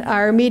in,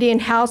 our median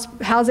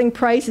housing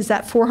price is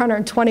at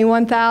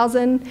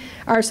 $421,000.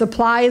 Our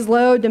supply is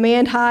low,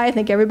 demand high, I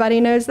think everybody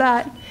knows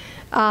that.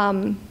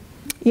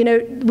 You know,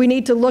 we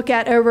need to look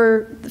at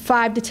over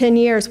 5 to 10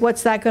 years,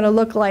 what's that going to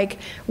look like?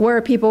 Where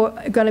are people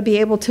going to be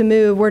able to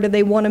move? Where do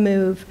they want to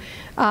move?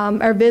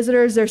 Our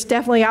visitors, there's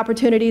definitely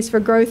opportunities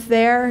for growth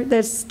there.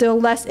 There's still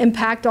less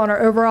impact on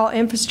our overall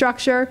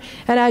infrastructure.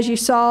 And as you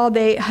saw,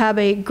 they have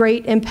a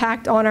great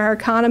impact on our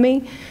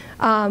economy.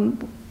 And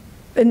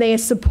they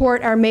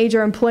support our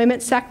major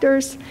employment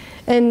sectors.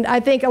 And I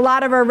think a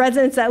lot of our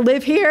residents that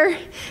live here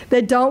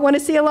that don't want to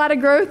see a lot of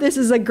growth, this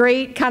is a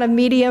great kind of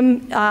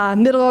medium,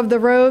 middle of the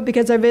road,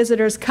 because our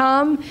visitors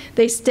come,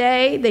 they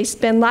stay, they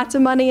spend lots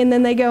of money, and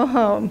then they go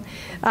home.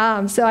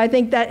 So I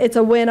think that it's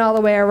a win all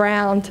the way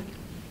around.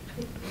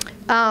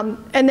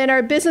 And then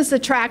our business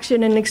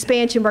attraction and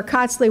expansion, we're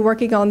constantly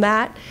working on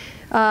that.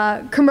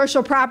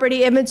 Commercial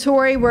property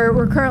inventory,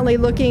 we're currently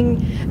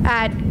looking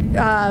at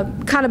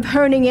kind of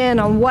honing in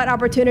on what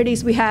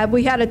opportunities we have.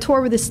 We had a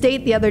tour with the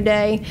state the other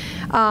day,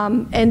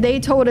 and they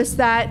told us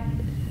that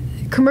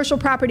commercial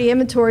property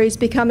inventory is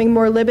becoming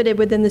more limited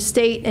within the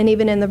state and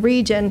even in the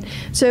region.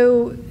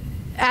 So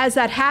as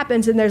that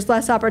happens and there's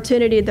less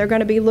opportunity, they're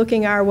going to be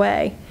looking our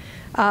way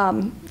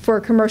for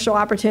commercial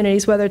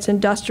opportunities, whether it's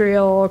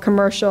industrial or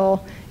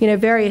commercial, you know,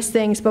 various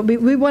things. But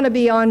we want to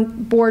be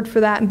on board for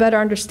that and better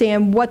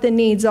understand what the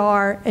needs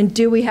are and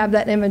do we have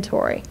that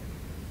inventory.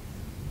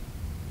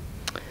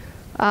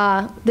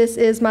 This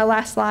is my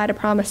last slide, I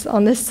promise,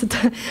 on this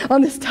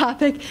on this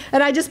topic.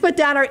 And I just put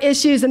down our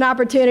issues and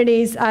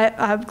opportunities. I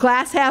have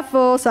glass half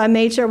full, so I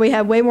made sure we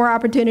have way more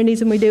opportunities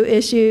than we do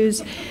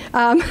issues.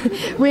 Our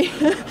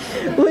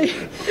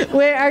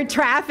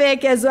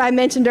traffic, as I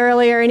mentioned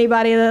earlier,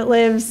 anybody that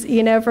lives,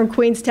 you know, from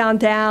Queenstown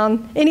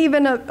down, and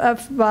even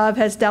above,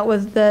 has dealt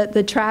with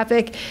the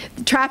traffic.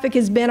 The traffic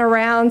has been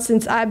around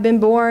since I've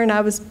been born.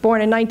 I was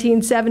born in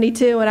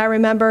 1972, and I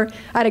remember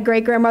I had a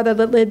great-grandmother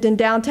that lived in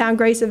downtown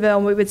Graceville,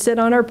 and we would sit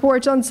on her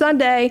porch on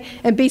Sunday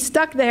and be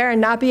stuck there and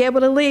not be able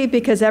to leave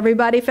because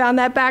everybody found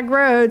that back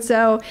road.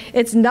 So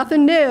it's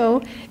nothing new.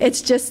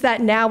 It's just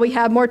that now we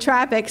have more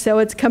traffic, so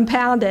it's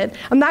compounded.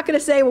 I'm not going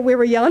to say what we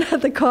were yelling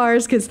at the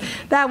cars because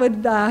that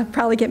would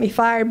probably get me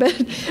fired, but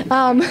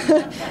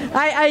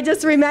I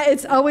just remember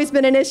it's always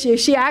been an issue.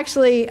 She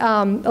actually,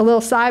 a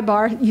little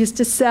sidebar, used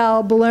to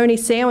sell bologna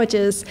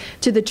sandwiches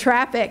to the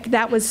traffic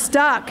that was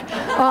stuck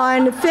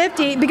on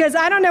 50, because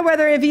I don't know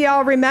whether if you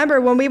all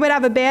remember when we would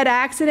have a bad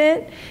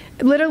accident,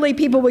 literally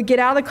people would get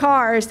out of the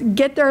cars,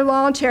 get their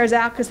lawn chairs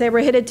out because they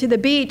were headed to the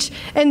beach,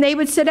 and they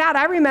would sit out.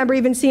 I remember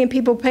even seeing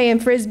people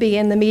playing Frisbee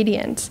in the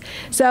medians.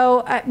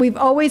 So we've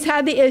always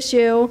had the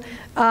issue.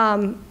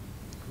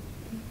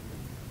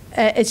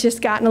 It's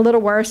just gotten a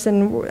little worse,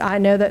 and I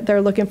know that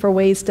they're looking for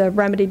ways to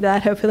remedy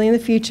that, hopefully in the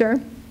future.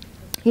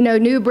 You know,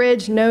 new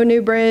bridge, no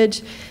new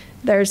bridge.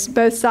 There's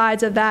both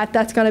sides of that.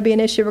 That's going to be an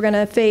issue we're going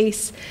to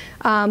face.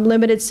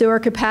 Limited sewer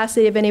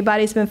capacity. If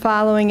anybody's been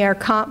following our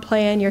comp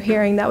plan, you're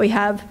hearing that we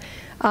have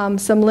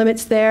some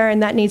limits there,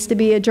 and that needs to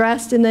be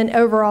addressed. And then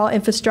overall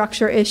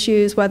infrastructure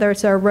issues, whether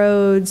it's our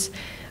roads,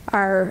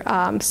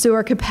 our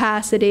sewer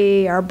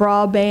capacity, our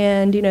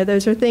broadband, you know,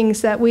 those are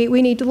things that we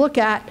need to look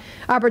at.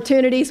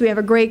 Opportunities, we have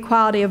a great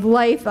quality of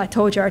life. I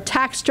told you our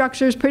tax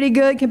structure is pretty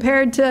good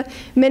compared to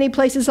many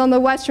places on the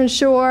Western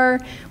Shore.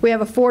 We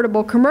have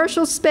affordable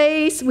commercial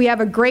space. We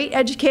have a great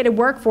educated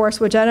workforce,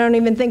 which I don't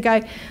even think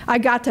I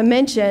got to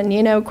mention.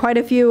 You know, quite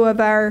a few of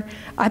our,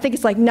 I think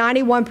it's like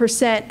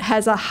 91%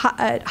 has a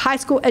high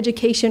school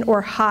education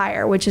or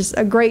higher, which is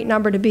a great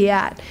number to be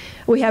at.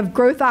 We have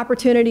growth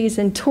opportunities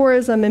in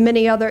tourism and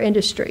many other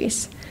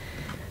industries.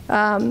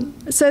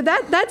 So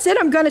that's it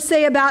I'm going to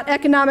say about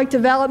economic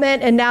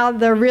development. And now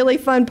the really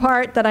fun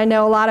part that I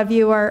know a lot of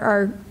you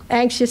are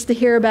anxious to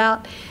hear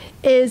about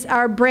is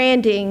our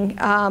branding,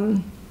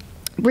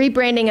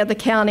 rebranding of the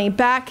county.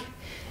 Back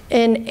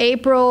in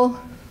April,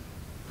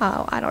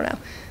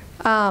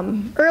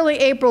 early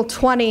April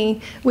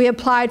 20, we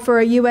applied for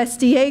a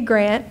USDA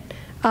grant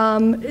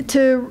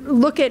to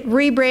look at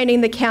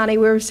rebranding the county.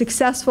 We were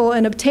successful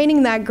in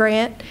obtaining that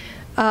grant.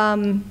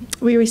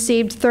 We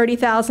received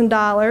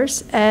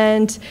 $30,000,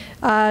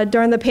 and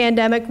during the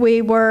pandemic, we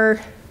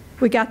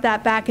got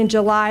that back in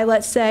July,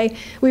 let's say.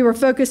 We were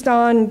focused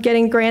on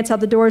getting grants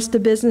out the doors to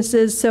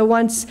businesses, so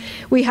once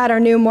we had our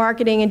new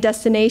marketing and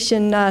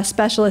destination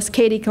specialist,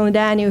 Katie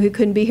Clendanu, who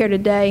couldn't be here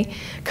today,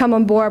 come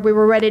on board, we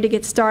were ready to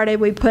get started.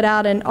 We put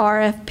out an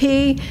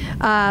RFP,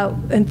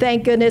 and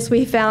thank goodness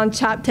we found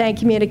Chop Tank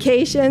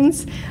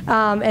Communications,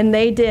 and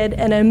they did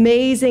an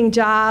amazing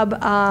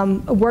job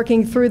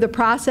working through the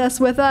process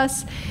with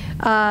us.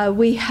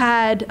 We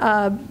had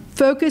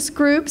focus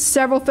groups,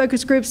 several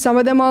focus groups, some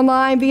of them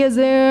online via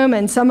Zoom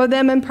and some of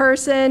them in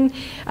person.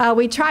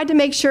 We tried to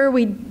make sure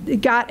we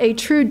got a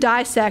true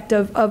dissect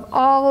of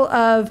all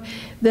of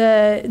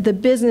the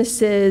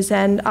businesses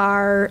and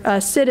our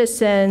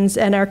citizens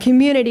and our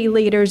community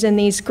leaders in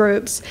these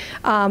groups.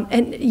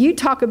 And you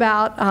talk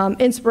about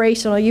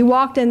inspirational. You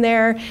walked in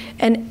there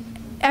and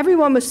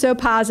everyone was so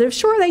positive.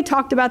 Sure, they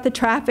talked about the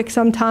traffic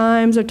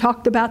sometimes or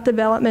talked about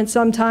development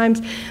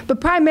sometimes, but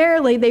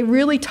primarily they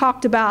really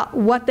talked about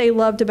what they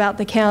loved about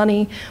the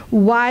county,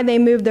 why they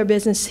moved their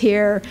business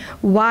here,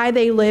 why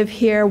they live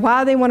here,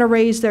 why they want to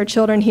raise their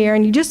children here,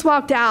 and you just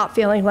walked out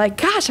feeling like,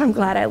 gosh, I'm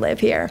glad I live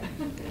here.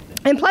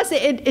 And plus,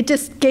 it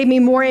just gave me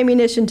more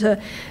ammunition to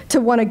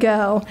want to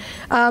go.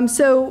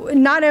 So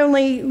not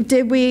only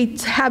did we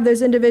have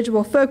those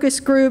individual focus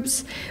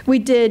groups, we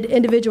did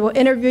individual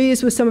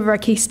interviews with some of our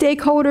key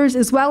stakeholders,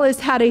 as well as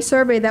had a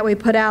survey that we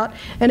put out,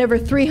 and over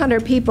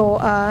 300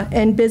 people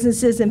and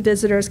businesses and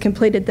visitors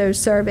completed those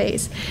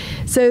surveys.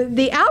 So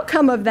the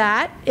outcome of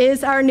that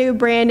is our new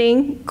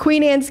branding,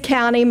 Queen Anne's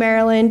County,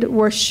 Maryland,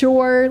 where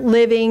shore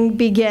living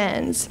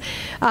begins.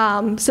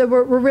 So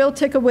we're real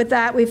tickled with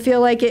that. We feel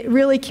like it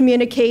really communicates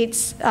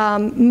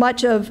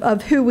much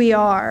of who we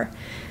are.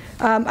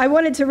 I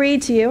wanted to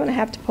read to you, and I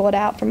have to pull it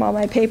out from all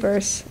my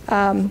papers.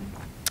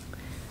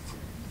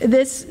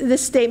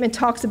 This statement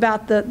talks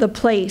about the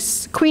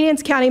place. Queen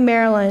Anne's County,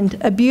 Maryland,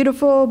 a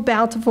beautiful,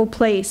 bountiful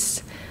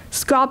place,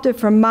 sculpted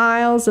from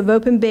miles of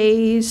open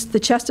bays, the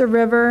Chester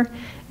River,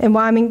 and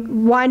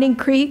winding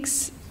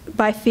creeks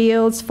by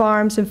fields,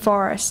 farms, and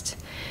forests.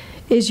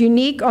 Is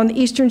unique on the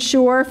eastern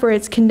shore for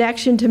its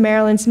connection to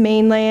Maryland's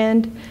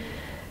mainland,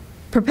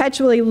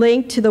 perpetually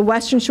linked to the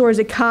western shore's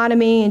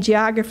economy and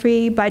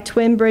geography by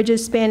twin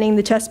bridges spanning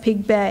the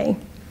Chesapeake Bay.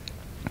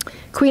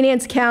 Queen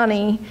Anne's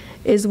County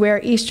is where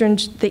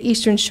the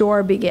eastern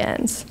shore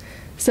begins.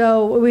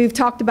 So we've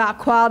talked about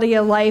quality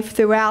of life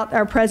throughout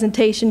our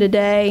presentation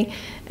today,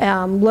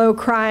 low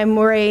crime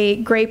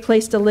rate, great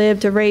place to live,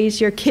 to raise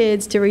your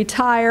kids, to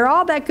retire,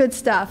 all that good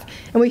stuff.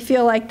 And we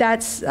feel like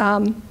that's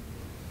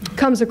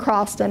comes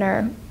across in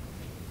our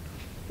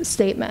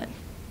statement.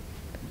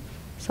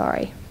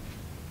 Sorry.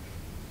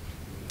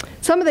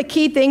 Some of the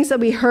key things that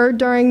we heard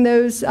during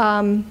those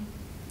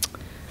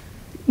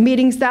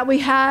meetings that we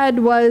had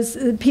was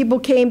people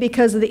came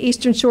because of the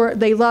Eastern Shore.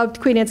 They loved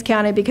Queen Anne's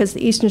County because of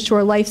the Eastern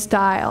Shore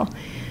lifestyle.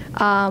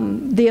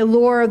 The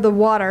allure of the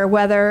water,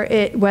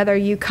 whether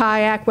you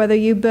kayak, whether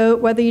you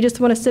boat, whether you just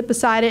want to sit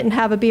beside it and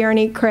have a beer and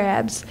eat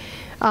crabs.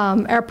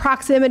 Our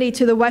proximity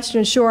to the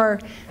Western Shore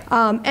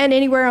and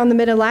anywhere on the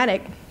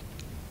Mid-Atlantic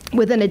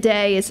within a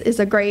day is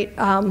a great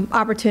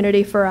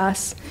opportunity for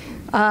us.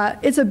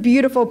 It's a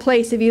beautiful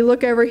place. If you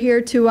look over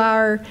here to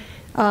our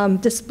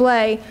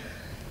display,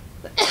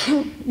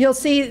 you'll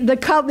see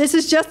this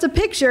is just a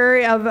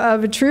picture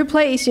of a true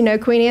place, you know,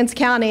 Queen Anne's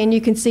County, and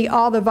you can see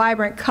all the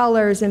vibrant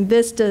colors and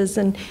vistas.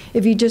 And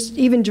if you just,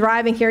 even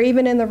driving here,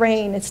 even in the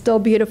rain, it's still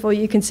beautiful.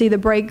 You can see the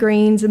bright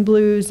greens and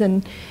blues,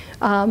 and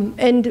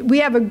we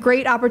have a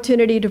great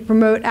opportunity to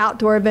promote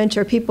outdoor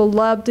adventure. People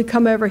love to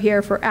come over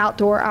here for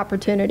outdoor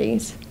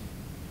opportunities.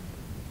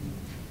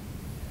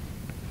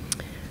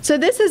 So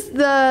this is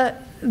the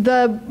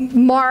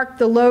mark,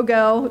 the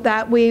logo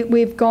that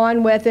we've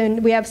gone with,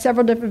 and we have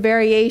several different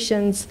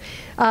variations.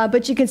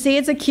 But you can see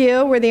it's a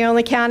Q. We're the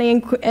only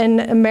county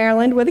in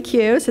Maryland with a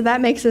Q, so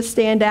that makes us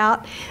stand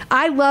out.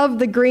 I love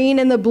the green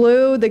and the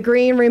blue. The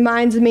green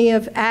reminds me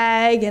of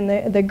ag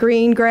and the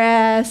green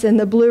grass, and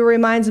the blue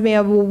reminds me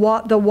of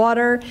the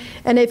water.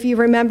 And if you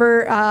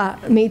remember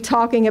me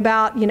talking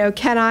about, you know,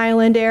 Kent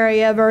Island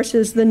area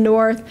versus the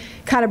north,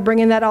 kind of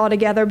bringing that all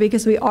together,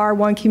 because we are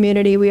one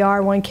community, we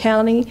are one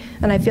county,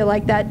 and I feel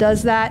like that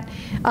does that.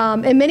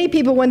 And many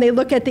people, when they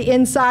look at the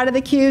inside of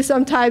the Q,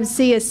 sometimes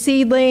see a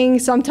seedling,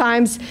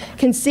 sometimes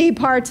can see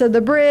parts of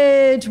the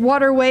bridge,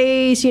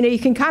 waterways. You know, you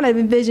can kind of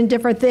envision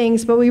different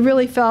things, but we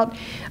really felt,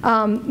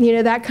 you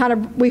know, that kind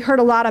of, we heard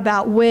a lot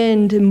about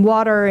wind and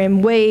water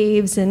and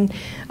waves, and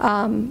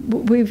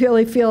we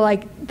really feel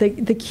like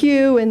the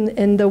Q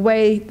and the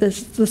way the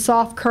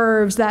soft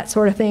curves, that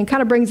sort of thing,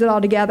 kind of brings it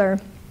all together.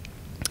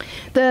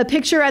 The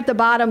picture at the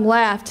bottom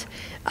left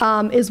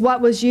is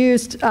what was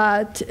used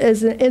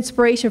as an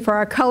inspiration for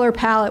our color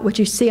palette, which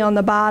you see on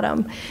the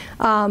bottom.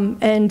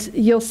 And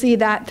you'll see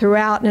that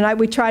throughout, and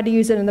we tried to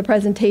use it in the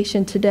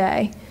presentation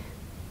today.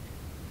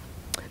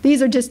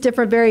 These are just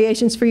different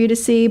variations for you to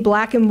see,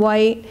 black and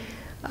white.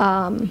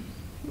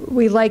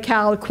 We like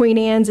how Queen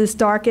Anne's is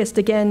darkest,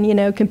 again, you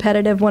know,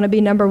 competitive, want to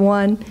be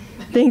 #1,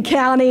 then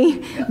county,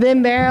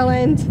 then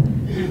Maryland.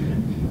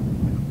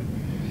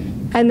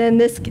 And then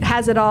this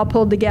has it all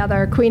pulled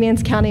together, Queen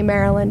Anne's County,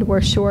 Maryland, where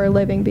shore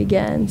living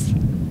begins.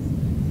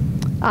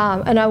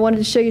 And I wanted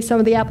to show you some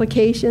of the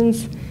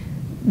applications.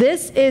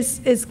 This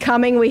is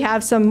coming. We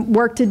have some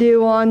work to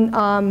do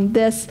on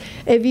this.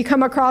 If you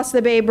come across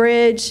the Bay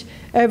Bridge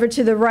over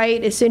to the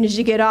right, as soon as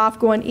you get off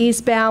going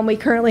eastbound, we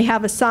currently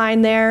have a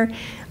sign there.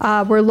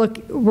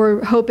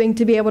 We're hoping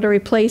to be able to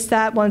replace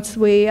that once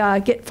we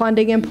get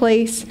funding in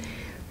place,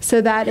 so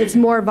that it's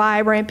more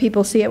vibrant.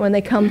 People see it when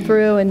they come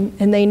through,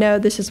 and they know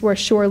this is where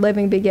shore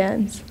living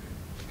begins.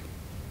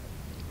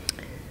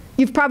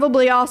 You've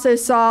probably also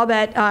saw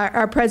that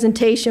our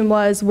presentation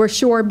was where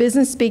shore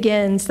business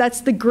begins.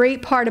 That's the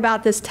great part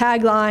about this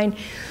tagline.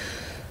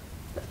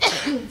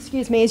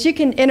 excuse me, is you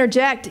can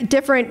interject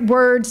different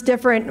words,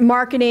 different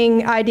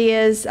marketing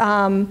ideas.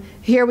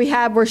 Here we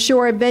have where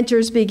shore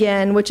adventures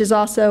begin, which is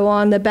also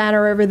on the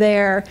banner over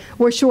there.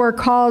 Where shore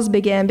calls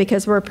begin,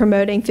 because we're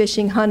promoting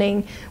fishing,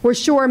 hunting. Where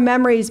shore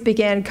memories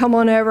begin. Come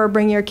on over,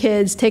 bring your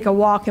kids, take a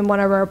walk in one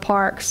of our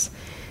parks.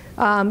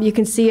 You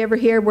can see over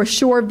here where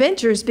shore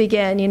ventures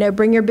begin. You know,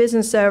 bring your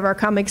business over,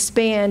 come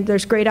expand.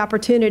 There's great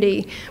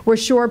opportunity. Where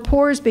shore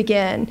pours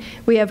begin.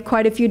 We have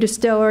quite a few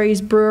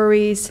distilleries,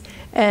 breweries,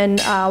 and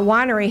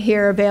winery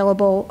here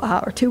available,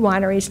 or 2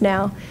 wineries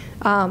now.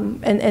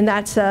 And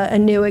that's a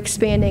new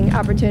expanding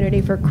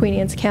opportunity for Queen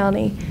Anne's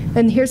County.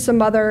 And here's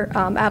some other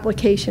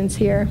applications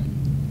here.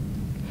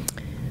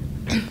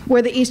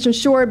 Where the Eastern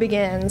Shore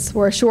begins,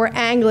 where shore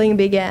angling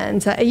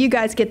begins. You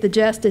guys get the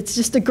gist. It's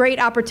just a great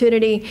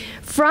opportunity.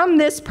 From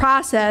this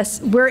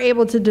process, we're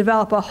able to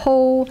develop a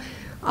whole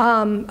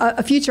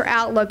a future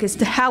outlook as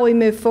to how we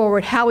move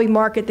forward, how we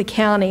market the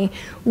county,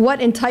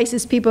 what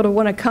entices people to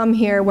want to come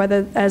here,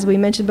 whether, as we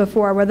mentioned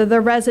before, whether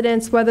they're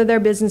residents, whether they're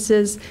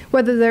businesses,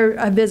 whether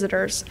they're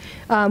visitors.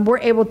 We're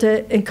able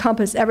to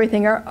encompass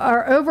everything.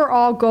 Our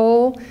overall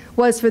goal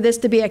was for this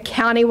to be a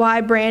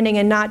county-wide branding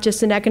and not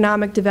just an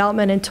economic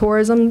development and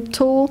tourism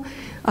tool.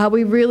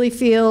 We really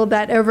feel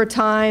that over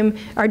time,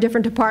 our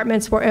different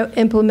departments will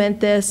implement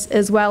this,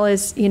 as well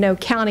as, you know,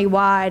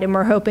 county-wide, and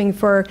we're hoping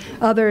for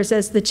others,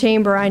 as the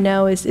chamber, I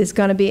know, is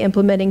going to be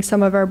implementing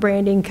some of our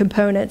branding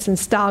components and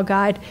style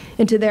guide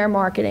into their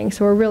marketing.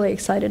 So we're really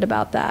excited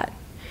about that.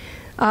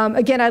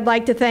 Again, I'd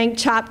like to thank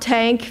Chop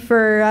Tank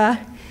for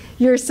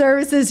your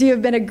services. You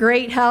have been a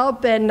great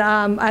help, and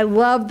I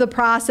love the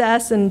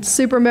process and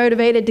super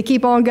motivated to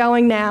keep on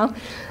going now.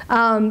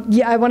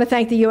 Yeah, I want to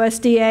thank the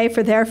USDA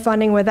for their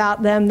funding.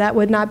 Without them, that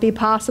would not be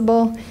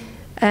possible.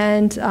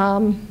 And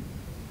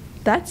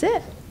that's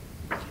it.